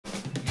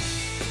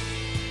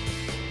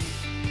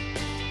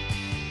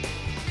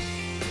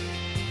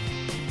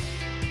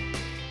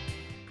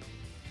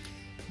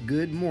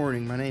Good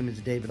morning. My name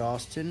is David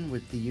Austin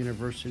with the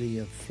University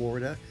of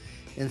Florida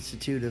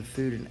Institute of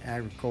Food and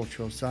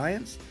Agricultural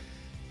Science.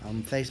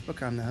 On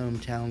Facebook, I'm the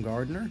hometown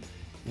gardener,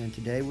 and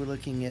today we're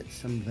looking at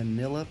some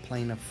vanilla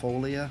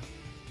planifolia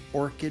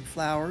orchid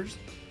flowers.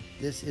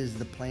 This is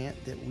the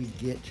plant that we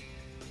get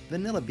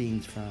vanilla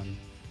beans from.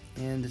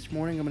 And this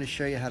morning I'm going to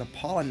show you how to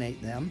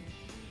pollinate them.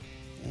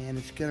 And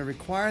it's going to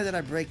require that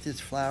I break this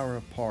flower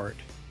apart.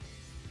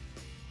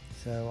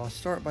 So I'll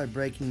start by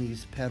breaking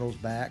these petals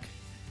back.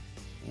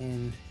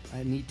 And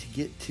I need to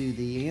get to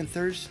the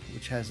anthers,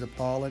 which has the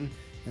pollen,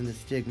 and the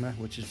stigma,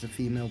 which is the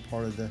female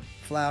part of the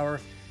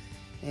flower.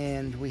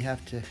 And we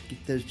have to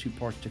get those two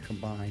parts to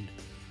combine.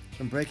 So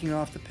I'm breaking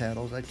off the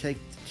petals. I take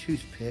the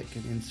toothpick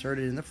and insert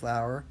it in the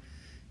flower.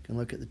 You can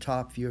look at the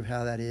top view of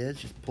how that is.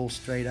 Just pull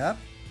straight up.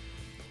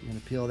 I'm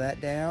going to peel that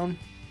down,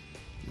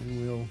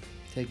 and we'll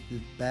take the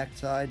back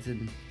sides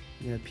and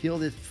peel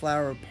this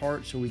flower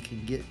apart so we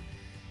can get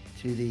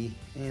to the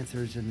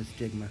anthers and the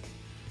stigma.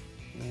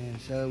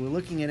 And so we're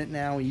looking at it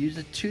now. We use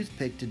a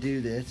toothpick to do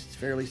this. It's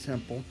fairly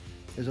simple.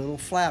 There's a little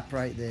flap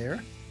right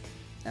there.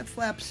 That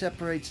flap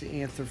separates the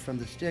anther from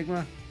the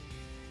stigma,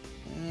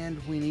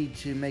 and we need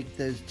to make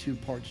those two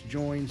parts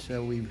join,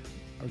 so we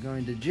are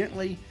going to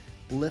gently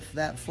lift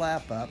that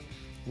flap up.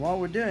 While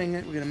we're doing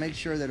it, we're going to make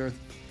sure that our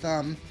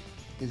thumb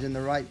is in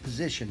the right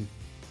position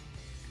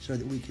so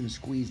that we can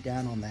squeeze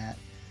down on that.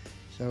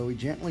 So we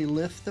gently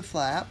lift the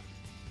flap,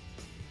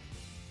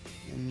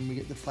 and we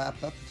get the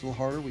flap up. It's a little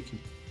harder. We can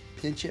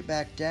pinch it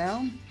back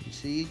down. You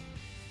see,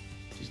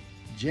 just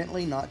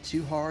gently, not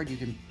too hard. You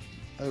can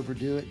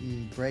overdo it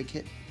and break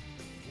it.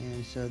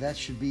 And so that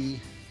should be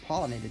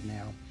pollinated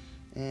now.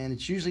 And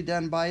it's usually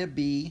done by a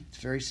bee. It's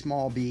a very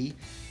small bee.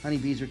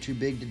 Honeybees are too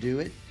big to do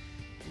it.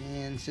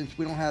 And since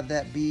we don't have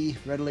that bee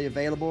readily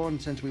available,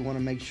 and since we want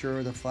to make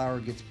sure the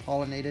flower gets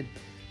pollinated,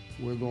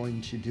 we're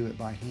going to do it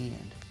by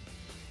hand.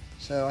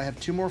 So I have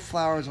two more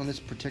flowers on this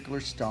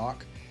particular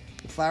stalk.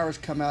 The flowers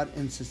come out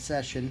in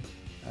succession.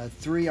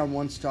 3 on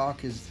one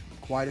stalk is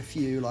quite a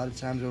few. A lot of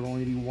times it'll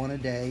only be 1 a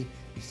day.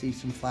 You see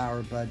some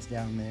flower buds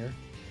down there.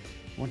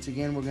 Once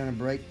again, we're going to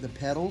break the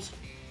petals,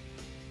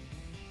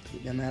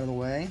 get them out of the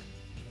way.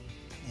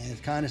 And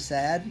it's kind of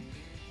sad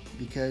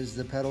because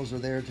the petals are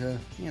there to,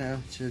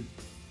 to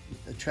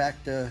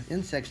attract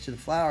insects to the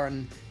flower.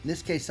 And in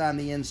this case, I'm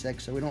the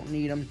insect, so we don't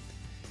need them.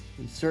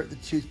 Insert the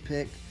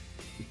toothpick.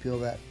 You peel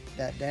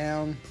that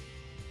down.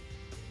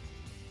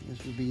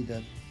 This will be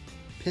the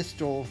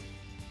pistil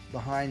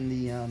behind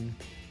the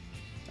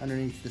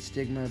underneath the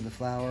stigma of the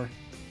flower.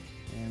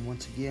 And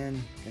once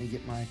again, I'm going to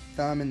get my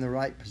thumb in the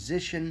right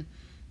position.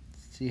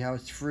 See how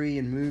it's free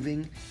and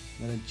moving.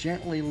 I'm going to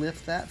gently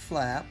lift that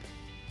flap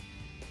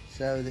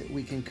so that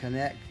we can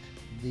connect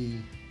the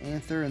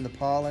anther and the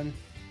pollen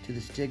to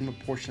the stigma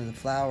portion of the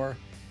flower,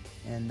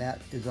 and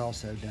that is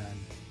also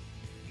done.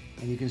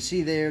 And you can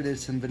see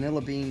there's some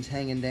vanilla beans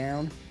hanging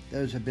down.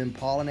 Those have been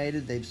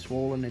pollinated. They've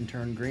swollen and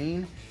turned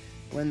green.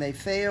 When they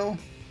fail,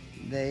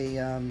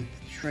 they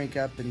shrink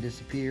up and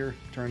disappear,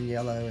 turn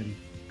yellow, and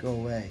go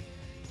away.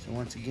 So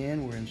once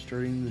again, we're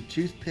inserting the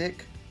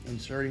toothpick,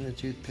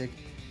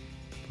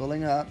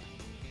 pulling up.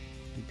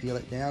 You peel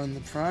it down in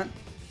the front,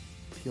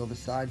 peel the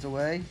sides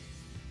away.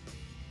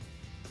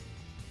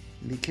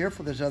 And be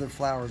careful, there's other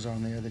flowers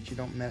on there that you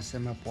don't mess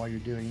them up while you're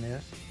doing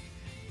this.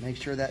 Make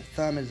sure that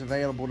thumb is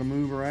available to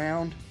move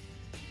around.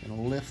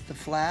 It'll lift the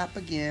flap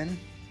again.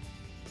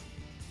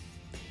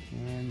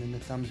 And then the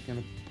thumb's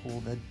going to pull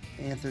the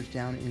anthers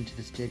down into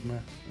the stigma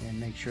and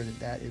make sure that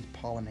that is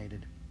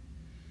pollinated.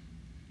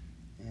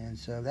 And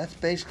so that's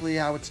basically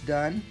how it's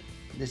done.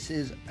 This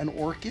is an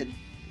orchid,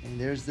 and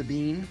there's the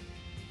bean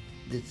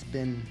that's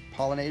been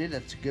pollinated.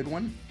 That's a good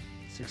one,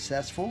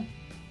 successful.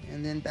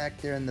 And then back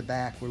there in the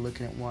back, we're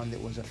looking at one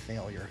that was a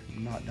failure,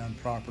 not done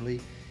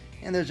properly.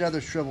 And there's other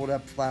shriveled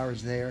up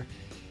flowers there.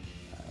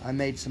 I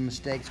made some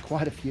mistakes,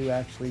 quite a few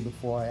actually,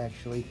 before I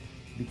actually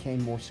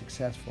became more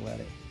successful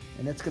at it.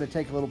 And that's going to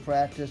take a little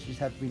practice. You just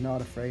have to be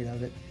not afraid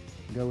of it.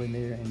 Go in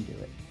there and do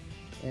it.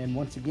 And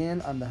once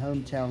again, I'm the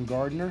hometown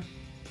gardener.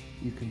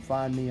 You can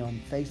find me on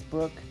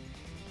Facebook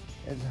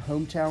as a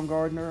hometown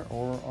gardener,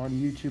 or on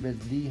YouTube as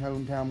the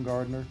hometown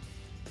gardener.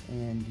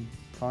 And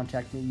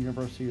contact me at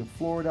University of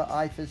Florida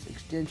IFAS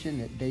extension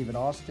at David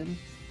Austin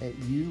at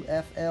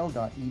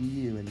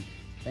ufl.edu. And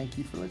thank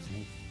you for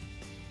listening.